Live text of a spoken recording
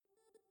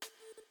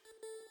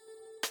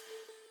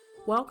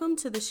Welcome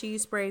to the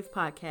She's Brave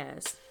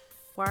podcast,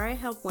 where I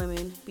help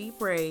women be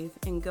brave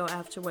and go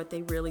after what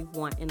they really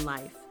want in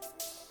life.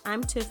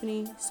 I'm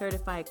Tiffany,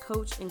 certified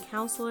coach and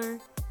counselor,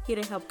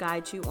 here to help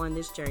guide you on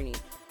this journey.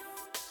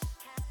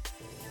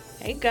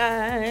 Hey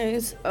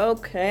guys,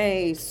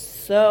 okay,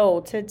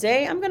 so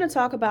today I'm going to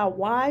talk about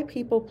why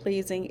people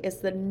pleasing is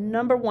the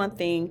number one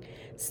thing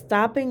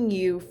stopping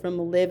you from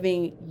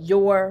living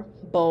your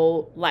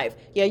bold life.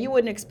 Yeah, you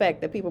wouldn't expect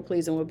that people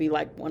pleasing would be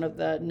like one of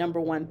the number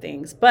one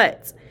things,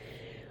 but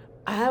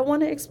I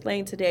want to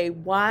explain today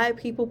why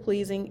people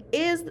pleasing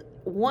is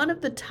one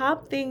of the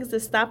top things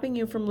that's stopping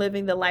you from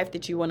living the life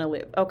that you want to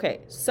live.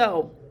 Okay,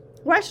 so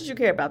why should you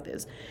care about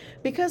this?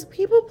 Because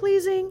people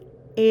pleasing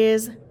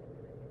is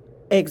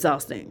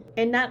exhausting.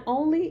 And not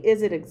only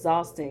is it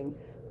exhausting,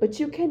 but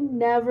you can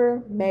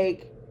never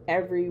make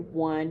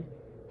everyone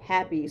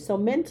happy. So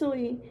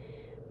mentally,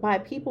 by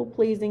people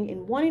pleasing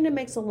and wanting to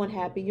make someone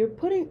happy, you're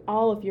putting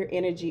all of your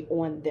energy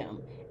on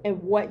them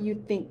and what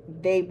you think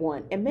they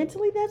want. And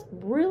mentally, that's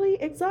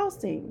really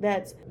exhausting.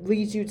 That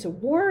leads you to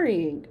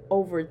worrying,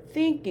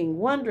 overthinking,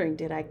 wondering,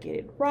 did I get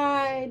it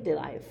right? Did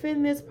I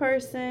offend this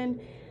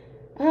person?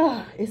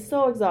 It's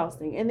so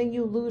exhausting. And then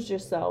you lose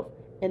yourself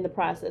in the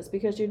process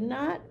because you're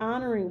not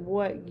honoring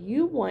what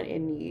you want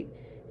and need.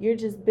 You're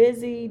just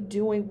busy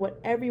doing what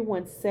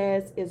everyone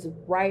says is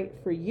right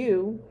for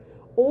you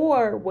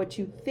or what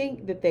you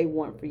think that they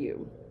want for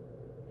you.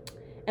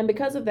 And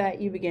because of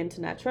that, you begin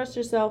to not trust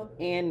yourself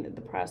and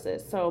the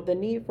process. So the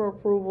need for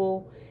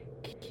approval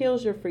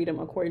kills your freedom,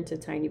 according to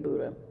Tiny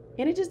Buddha.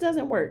 And it just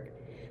doesn't work.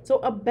 So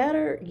a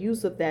better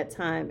use of that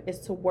time is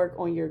to work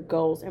on your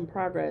goals and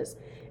progress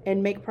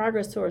and make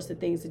progress towards the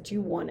things that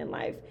you want in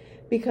life.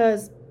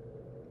 Because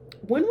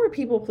when we're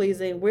people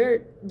pleasing,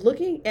 we're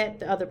looking at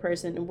the other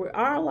person and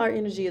all our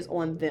energy is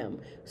on them.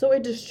 So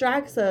it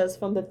distracts us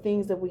from the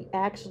things that we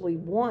actually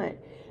want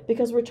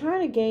because we're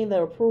trying to gain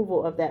the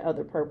approval of that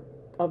other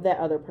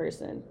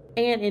person.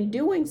 And in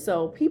doing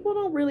so, people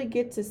don't really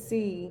get to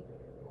see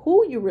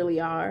who you really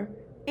are,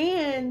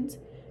 and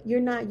you're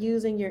not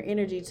using your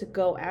energy to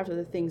go after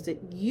the things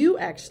that you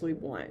actually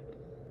want.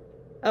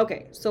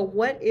 Okay, so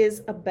what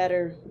is a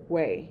better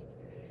way?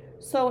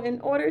 So in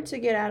order to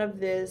get out of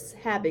this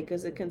habit,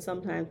 because it can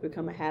sometimes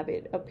become a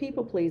habit of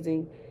people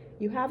pleasing,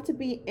 you have to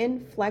be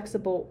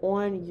inflexible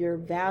on your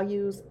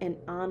values and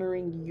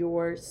honoring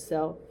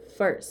yourself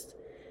first.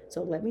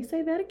 So let me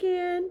say that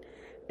again.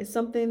 It's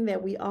something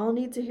that we all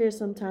need to hear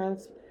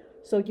sometimes.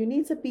 So you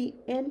need to be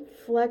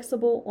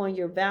inflexible on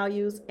your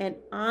values and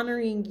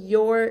honoring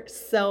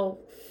yourself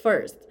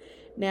first.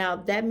 Now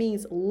that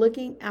means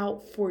looking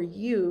out for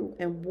you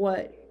and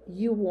what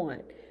you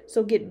want.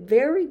 So get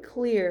very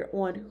clear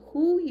on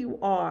who you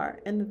are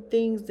and the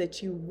things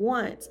that you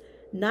want,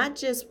 not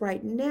just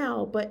right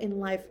now, but in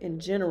life in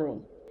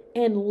general,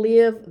 and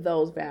live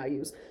those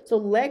values. So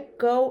let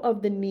go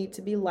of the need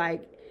to be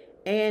liked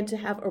and to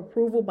have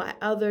approval by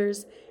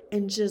others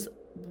and just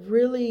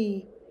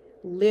really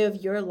live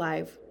your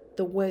life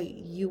the way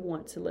you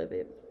want to live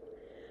it.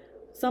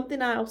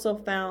 Something I also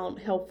found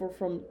helpful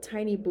from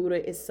Tiny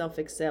Buddha is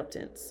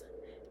self-acceptance.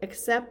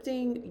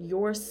 Accepting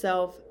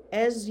yourself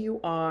as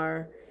you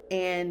are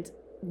and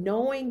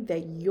knowing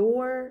that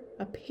your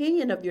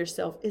opinion of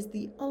yourself is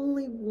the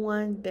only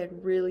one that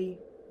really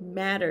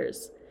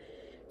matters.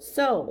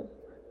 So,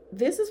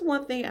 this is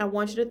one thing I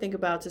want you to think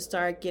about to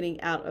start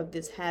getting out of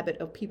this habit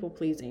of people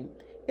pleasing.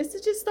 Is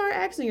to just start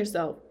asking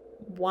yourself,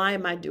 why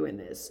am I doing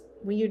this?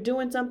 When you're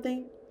doing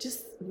something,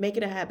 just make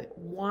it a habit.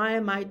 Why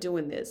am I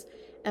doing this?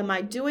 Am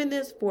I doing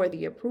this for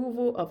the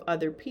approval of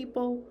other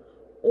people?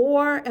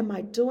 Or am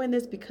I doing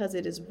this because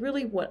it is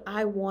really what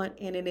I want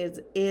and it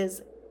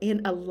is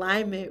in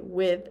alignment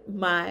with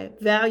my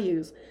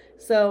values?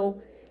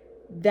 So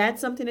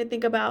that's something to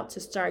think about to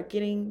start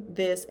getting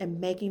this and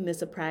making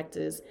this a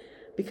practice.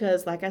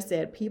 Because like I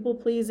said, people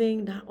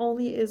pleasing, not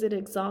only is it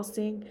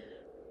exhausting,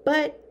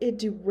 but it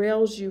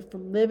derails you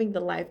from living the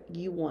life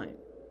you want.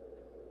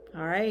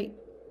 All right.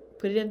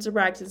 Put it into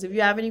practice. If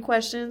you have any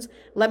questions,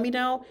 let me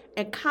know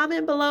and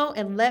comment below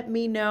and let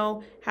me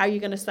know how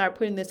you're going to start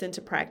putting this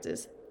into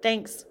practice.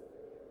 Thanks.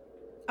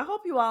 I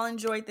hope you all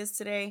enjoyed this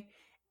today.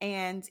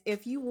 And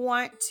if you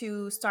want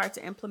to start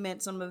to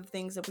implement some of the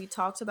things that we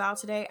talked about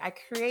today, I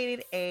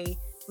created a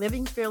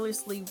Living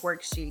Fearlessly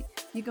worksheet.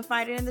 You can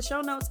find it in the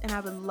show notes, and I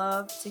would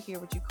love to hear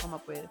what you come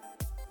up with.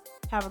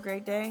 Have a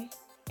great day,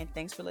 and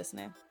thanks for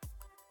listening.